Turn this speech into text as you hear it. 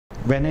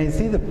When I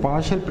see the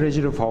partial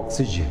pressure of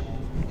oxygen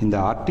in the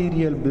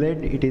arterial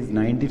blood, it is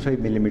 95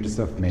 millimeters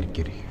of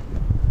mercury.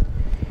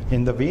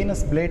 In the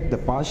venous blood, the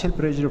partial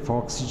pressure of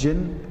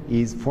oxygen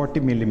is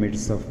 40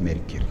 millimeters of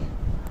mercury.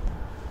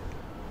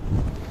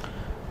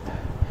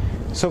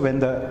 So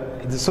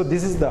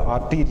this is the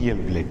arterial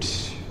blood.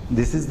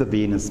 This is the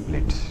venous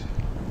blood.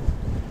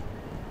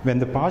 When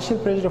the partial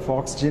pressure of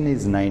oxygen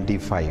is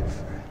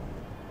 95,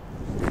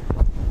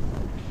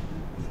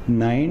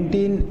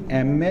 19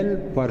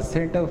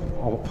 ml%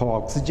 of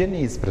oxygen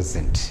is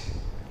present.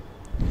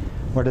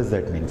 What does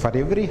that mean? For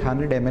every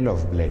 100 ml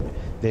of blood,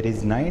 there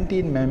is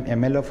 19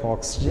 ml of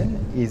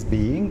oxygen is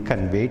being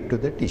conveyed to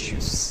the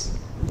tissues.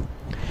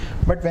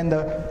 But when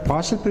the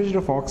partial pressure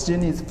of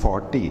oxygen is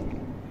 40,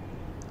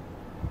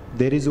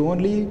 there is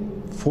only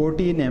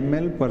 14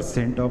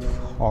 ml% of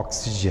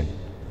oxygen.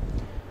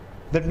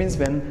 That means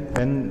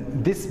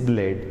when this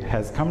blood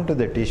has come to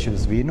the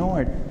tissues, we know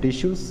at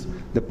tissues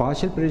the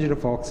partial pressure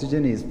of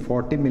oxygen is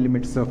 40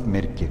 millimeters of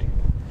mercury.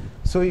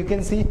 So you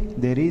can see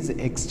there is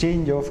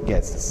exchange of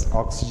gases.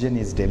 Oxygen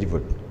is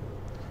delivered.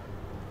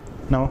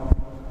 Now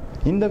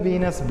in the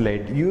venous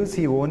blood you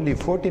see only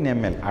 14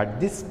 ml at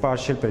this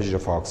partial pressure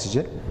of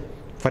oxygen.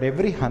 For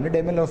every 100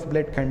 ml of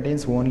blood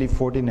contains only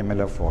 14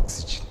 ml of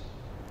oxygen.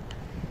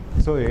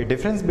 So a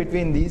difference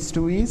between these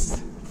two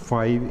is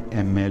 5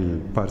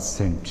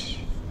 ml%.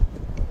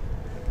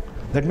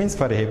 That means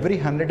for every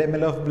 100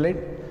 ml of blood,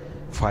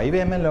 5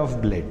 ml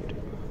of blood,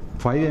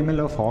 5 ml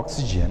of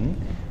oxygen.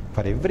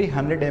 For every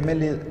 100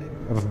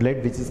 ml of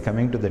blood which is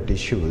coming to the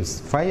tissues,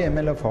 5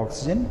 ml of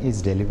oxygen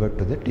is delivered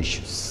to the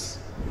tissues.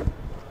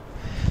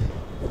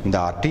 In the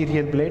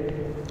arterial blood,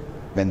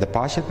 when the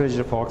partial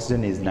pressure of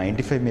oxygen is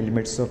 95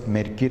 millimeters of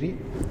mercury,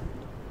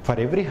 for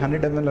every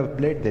 100 ml of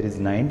blood, there is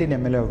 19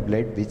 ml of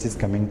blood which is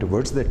coming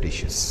towards the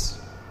tissues.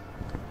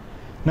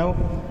 Now,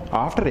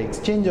 after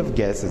exchange of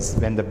gases,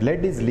 when the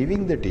blood is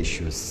leaving the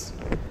tissues,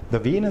 the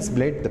venous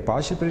blood, the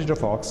partial pressure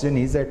of oxygen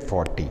is at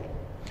 40.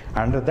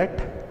 Under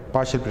that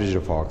partial pressure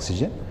of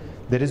oxygen,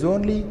 there is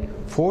only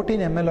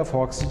 14 ml of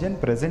oxygen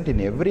present in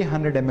every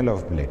 100 ml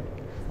of blood.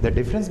 The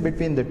difference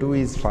between the two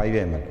is 5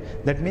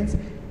 ml. That means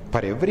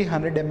for every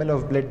 100 ml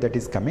of blood that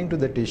is coming to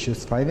the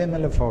tissues, 5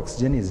 ml of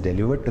oxygen is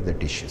delivered to the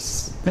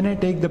tissues. When I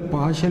take the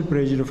partial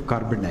pressure of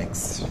carbon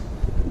dioxide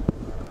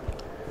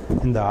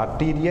in the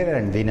arterial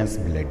and venous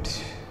blood,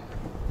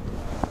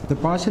 the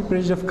partial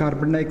pressure of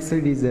carbon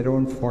dioxide is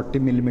around 40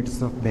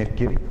 millimeters of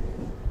mercury,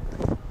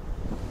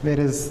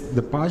 whereas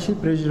the partial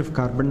pressure of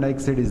carbon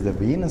dioxide is the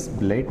venous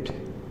blood,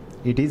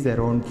 it is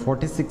around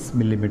 46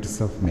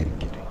 millimeters of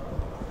mercury.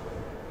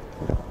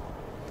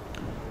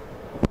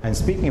 I am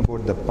speaking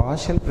about the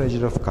partial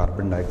pressure of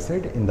carbon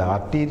dioxide in the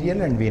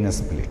arterial and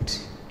venous blood.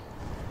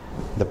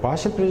 The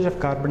partial pressure of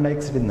carbon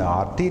dioxide in the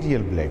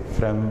arterial blood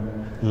from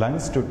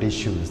lungs to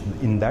tissues,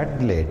 in that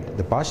blood,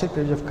 the partial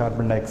pressure of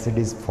carbon dioxide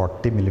is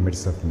 40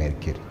 millimeters of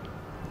mercury.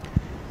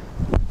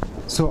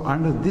 So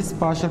under this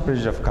partial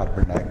pressure of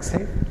carbon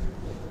dioxide,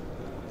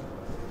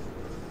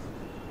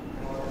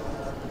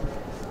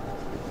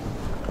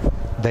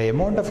 the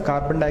amount of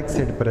carbon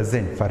dioxide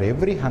present for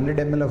every 100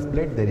 ml of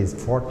blood, there is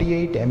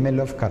 48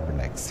 ml of carbon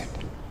dioxide.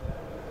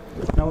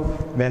 Now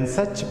when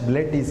such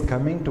blood is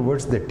coming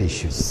towards the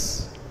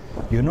tissues,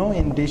 you know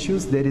in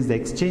tissues there is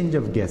exchange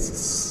of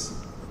gases.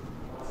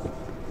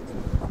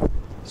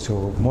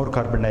 So more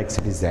carbon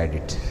dioxide is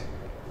added.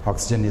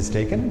 Oxygen is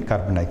taken,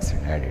 carbon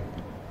dioxide added.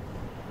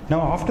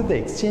 Now after the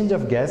exchange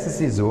of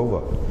gases is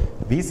over,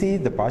 we see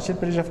the partial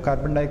pressure of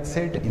carbon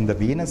dioxide in the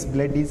venous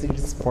blood is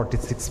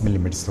 46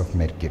 millimeters of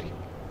mercury.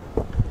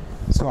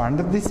 So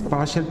under this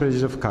partial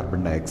pressure of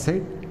carbon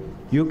dioxide,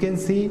 you can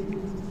see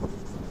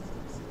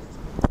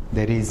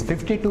there is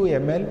 52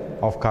 ml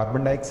of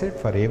carbon dioxide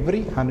for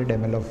every 100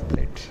 ml of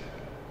blood.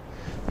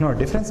 Now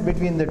difference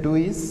between the two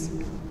is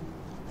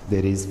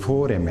there is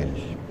 4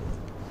 ml%.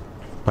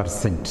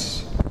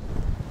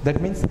 That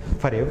means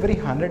for every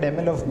 100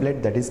 ml of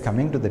blood that is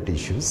coming to the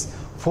tissues,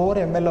 4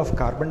 ml of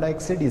carbon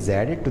dioxide is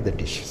added to the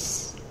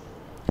tissues.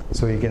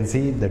 So you can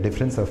see the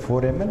difference of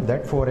 4 ml,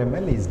 that 4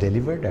 ml is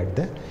delivered at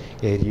the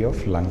area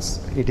of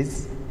lungs. It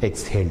is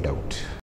exhaled out.